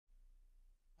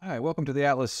Hi, welcome to the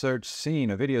Atlas Search Scene,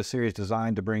 a video series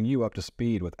designed to bring you up to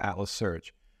speed with Atlas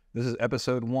Search. This is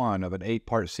episode 1 of an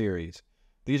 8-part series.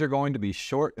 These are going to be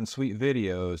short and sweet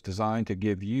videos designed to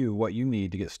give you what you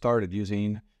need to get started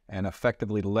using and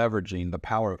effectively leveraging the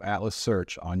power of Atlas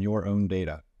Search on your own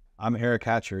data. I'm Eric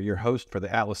Hatcher, your host for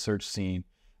the Atlas Search Scene.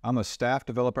 I'm a staff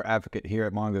developer advocate here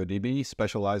at MongoDB,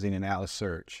 specializing in Atlas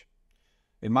Search.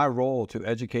 In my role to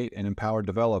educate and empower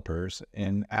developers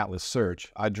in Atlas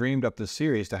Search, I dreamed up this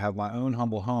series to have my own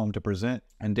humble home to present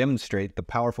and demonstrate the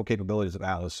powerful capabilities of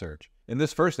Atlas Search. In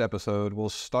this first episode, we'll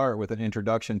start with an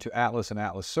introduction to Atlas and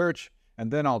Atlas Search,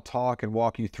 and then I'll talk and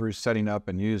walk you through setting up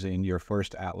and using your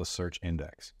first Atlas Search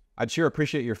index. I'd sure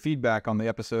appreciate your feedback on the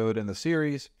episode and the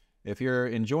series. If you're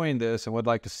enjoying this and would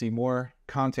like to see more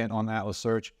content on Atlas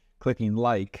Search, clicking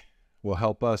like will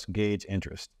help us gauge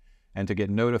interest and to get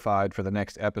notified for the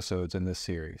next episodes in this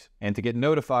series. And to get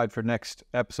notified for next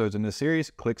episodes in this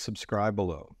series, click subscribe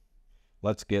below.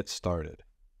 Let's get started.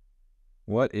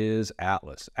 What is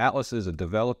Atlas? Atlas is a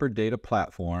developer data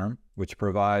platform which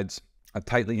provides a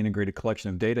tightly integrated collection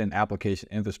of data and application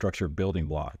infrastructure building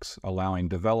blocks, allowing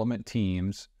development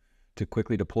teams to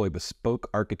quickly deploy bespoke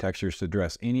architectures to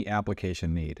address any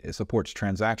application need. It supports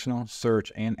transactional,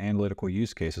 search, and analytical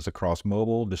use cases across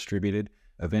mobile, distributed,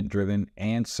 event-driven,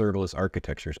 and serverless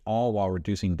architectures, all while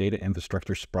reducing data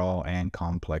infrastructure sprawl and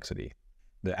complexity.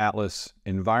 The Atlas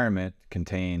environment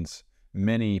contains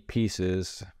many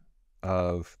pieces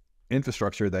of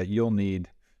infrastructure that you'll need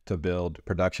to build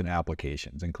production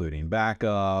applications, including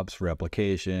backups,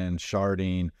 replication,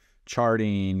 sharding,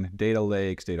 charting, data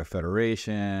lakes, data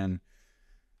federation,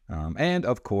 and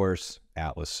of course,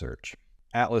 Atlas Search.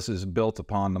 Atlas is built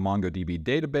upon the MongoDB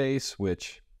database,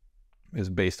 which is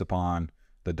based upon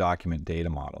the document data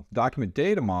model. Document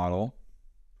data model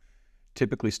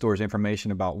typically stores information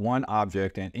about one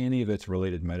object and any of its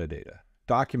related metadata.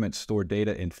 Documents store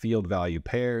data in field value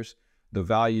pairs. The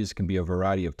values can be a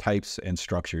variety of types and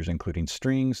structures, including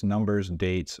strings, numbers,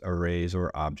 dates, arrays,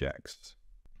 or objects.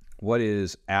 What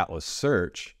is Atlas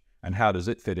Search, and how does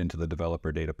it fit into the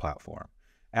developer data platform?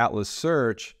 Atlas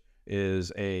Search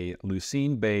is a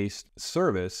Lucene-based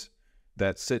service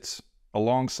that sits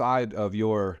alongside of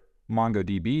your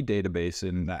MongoDB database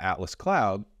in the Atlas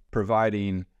Cloud,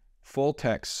 providing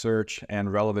full-text search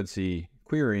and relevancy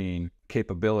querying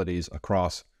capabilities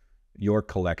across your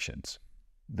collections.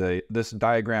 This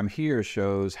diagram here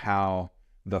shows how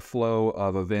the flow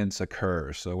of events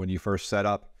occurs. So when you first set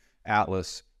up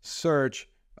Atlas Search,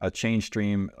 a change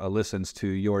stream listens to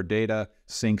your data,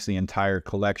 syncs the entire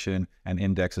collection, and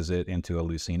indexes it into a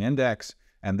Lucene index,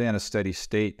 and then a steady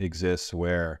state exists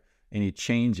where any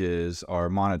changes are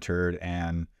monitored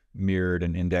and mirrored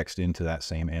and indexed into that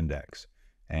same index.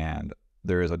 And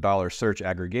there is a $search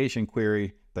aggregation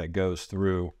query that goes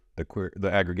through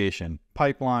the aggregation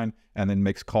pipeline and then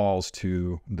makes calls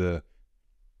to the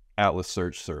Atlas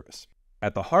Search service.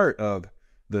 At the heart of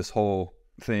this whole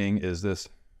thing is this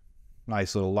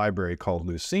nice little library called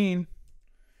Lucene.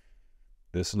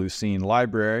 This Lucene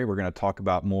library we're going to talk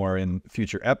about more in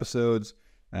future episodes,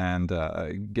 and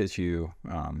get you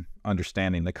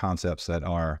understanding the concepts that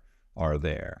are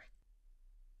there.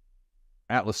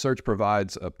 Atlas Search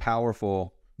provides a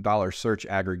powerful $search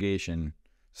aggregation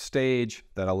stage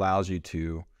that allows you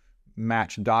to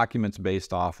match documents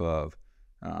based off of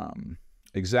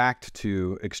exact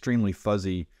to extremely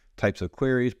fuzzy types of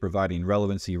queries, providing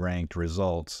relevancy ranked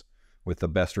results with the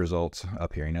best results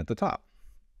appearing at the top.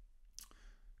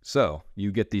 So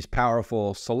you get these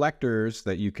powerful selectors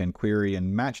that you can query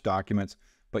and match documents,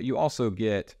 but you also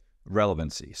get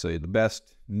relevancy. So the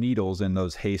best needles in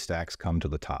those haystacks come to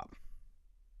the top.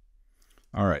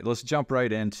 All right, let's jump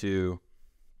right into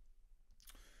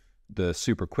the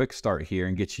super quick start here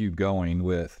and get you going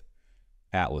with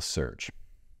Atlas Search.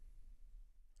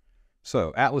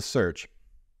 So Atlas Search.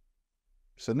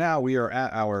 So now we are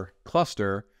at our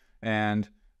cluster, and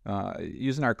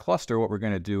using our cluster, what we're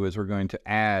going to do is we're going to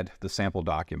add the sample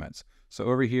documents. So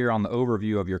over here on the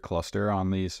overview of your cluster,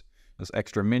 on this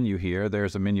extra menu here,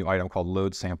 there's a menu item called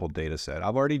Load Sample Dataset.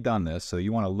 I've already done this, so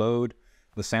you want to load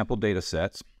the sample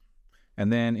datasets,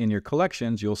 and then in your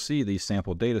collections, you'll see these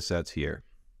sample datasets here.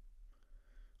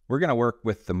 We're going to work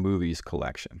with the movies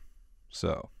collection.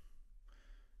 So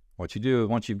what you do,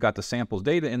 once you've got the samples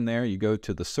data in there, you go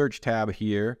to the search tab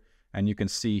here, and you can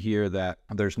see here that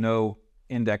there's no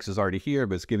indexes already here,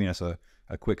 but it's giving us a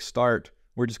quick start.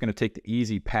 We're just going to take the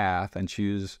easy path and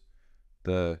choose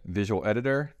the visual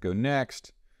editor, go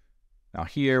next. Now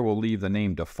here we'll leave the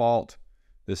name default.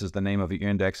 This is the name of the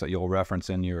index that you'll reference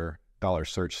in your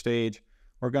 $search stage.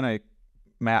 We're going to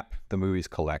map the movies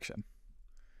collection.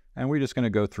 And we're just going to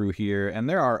go through here. And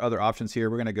there are other options here.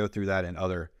 We're going to go through that in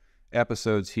other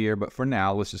episodes here. But for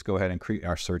now, let's just go ahead and create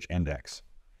our search index.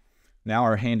 Now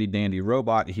our handy dandy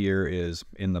robot here is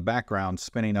in the background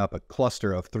spinning up a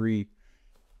cluster of 3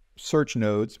 search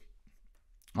nodes,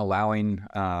 allowing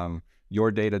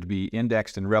your data to be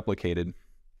indexed and replicated.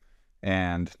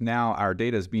 And now our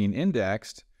data is being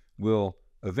indexed. We'll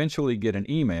eventually get an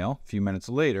email a few minutes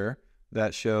later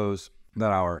that shows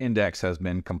that our index has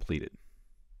been completed.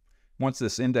 Once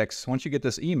you get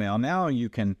this email, now you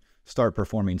can start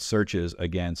performing searches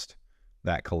against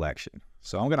that collection.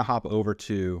 So I'm going to hop over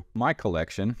to my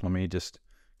collection. Let me just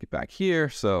get back here.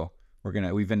 So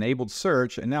we've enabled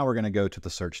search, and now we're going to go to the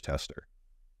search tester.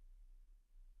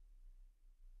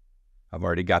 I've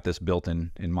already got this built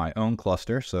in my own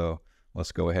cluster. So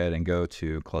let's go ahead and go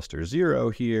to cluster 0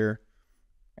 here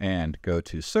and go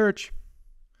to search.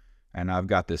 And I've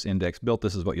got this index built.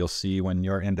 This is what you'll see when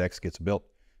your index gets built.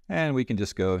 And we can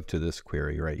just go to this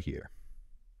query right here.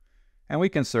 And we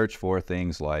can search for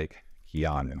things like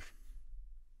Keanu.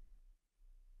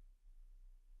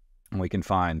 And we can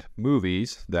find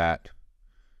movies that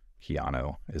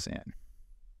Keanu is in.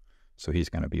 So he's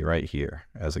going to be right here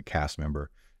as a cast member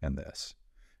in this.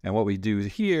 And what we do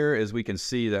here is we can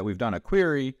see that we've done a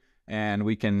query, and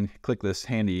we can click this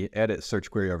handy edit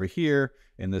search query over here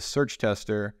in this search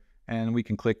tester, and we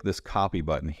can click this copy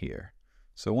button here.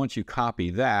 So once you copy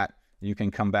that, you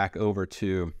can come back over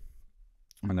to,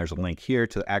 and there's a link here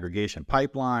to the aggregation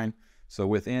pipeline. So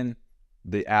within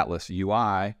the Atlas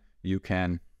UI, you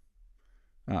can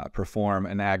perform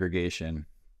an aggregation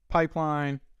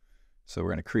pipeline. So we're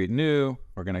going to create new.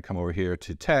 We're going to come over here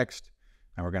to text,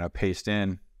 and we're going to paste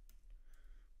in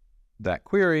that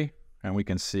query, and we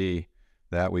can see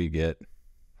that we get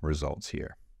results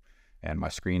here. And my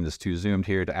screen is too zoomed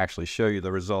here to actually show you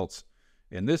the results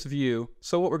in this view.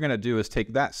 So what we're going to do is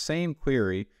take that same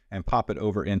query and pop it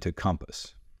over into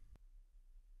Compass.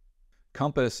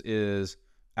 Compass is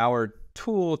our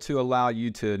tool to allow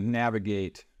you to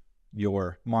navigate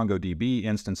your MongoDB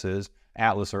instances,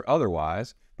 Atlas or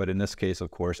otherwise, but in this case,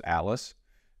 of course, Atlas.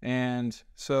 And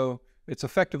so it's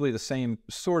effectively the same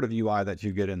sort of UI that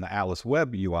you get in the Atlas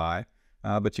web UI,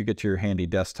 but you get your handy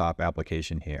desktop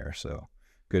application here. So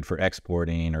good for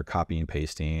exporting or copying,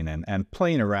 pasting, and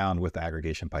playing around with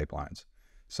aggregation pipelines.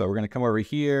 So we're going to come over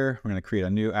here. We're going to create a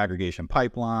new aggregation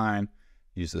pipeline,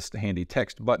 use this handy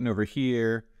text button over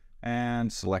here,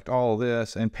 and select all of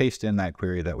this and paste in that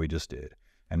query that we just did.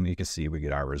 And you can see we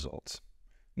get our results.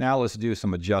 Now let's do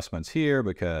some adjustments here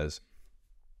because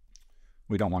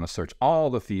we don't want to search all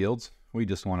the fields. We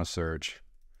just want to search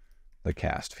the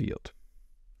cast field.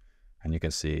 And you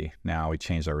can see now we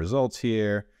changed our results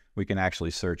here. We can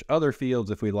actually search other fields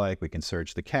if we like. We can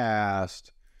search the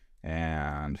cast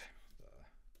and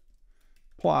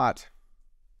plot,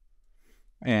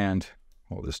 and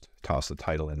we'll just toss the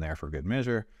title in there for good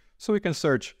measure. So we can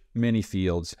search many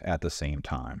fields at the same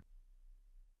time.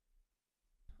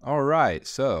 All right,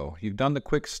 so you've done the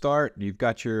quick start. You've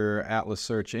got your Atlas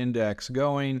search index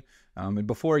going. And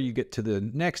before you get to the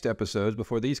next episodes,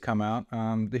 before these come out,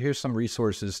 here's some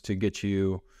resources to get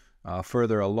you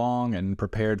further along and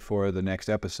prepared for the next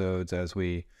episodes as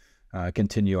we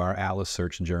continue our Atlas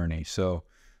search journey. So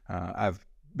I've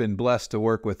been blessed to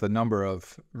work with a number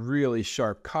of really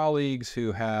sharp colleagues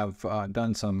who have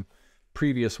done some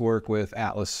previous work with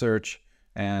Atlas search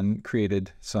and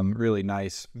created some really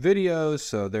nice videos.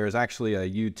 So there's actually a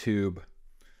YouTube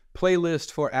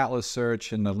playlist for Atlas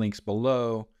search in the links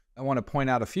below. I want to point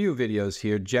out a few videos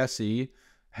here. Jesse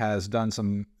has done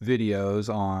some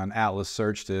videos on Atlas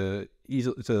search to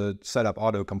set up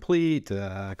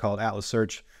autocomplete, called Atlas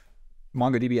search,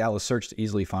 MongoDB Atlas search to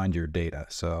easily find your data.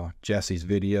 So Jesse's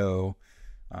video,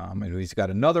 and he's got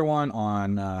another one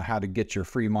on how to get your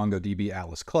free MongoDB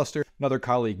Atlas cluster. Another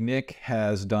colleague, Nick,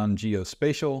 has done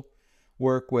geospatial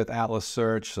work with Atlas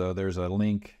search. So there's a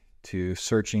link to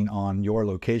searching on your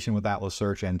location with Atlas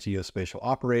search and geospatial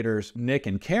operators. Nick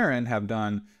and Karen have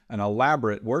done an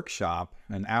elaborate workshop,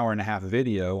 an hour-and-a-half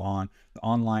video on the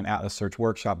online Atlas search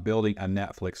workshop, building a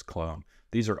Netflix clone.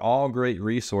 These are all great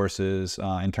resources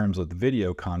in terms of the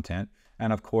video content.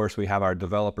 And of course, we have our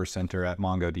developer center at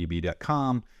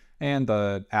mongodb.com and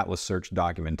the Atlas search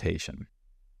documentation.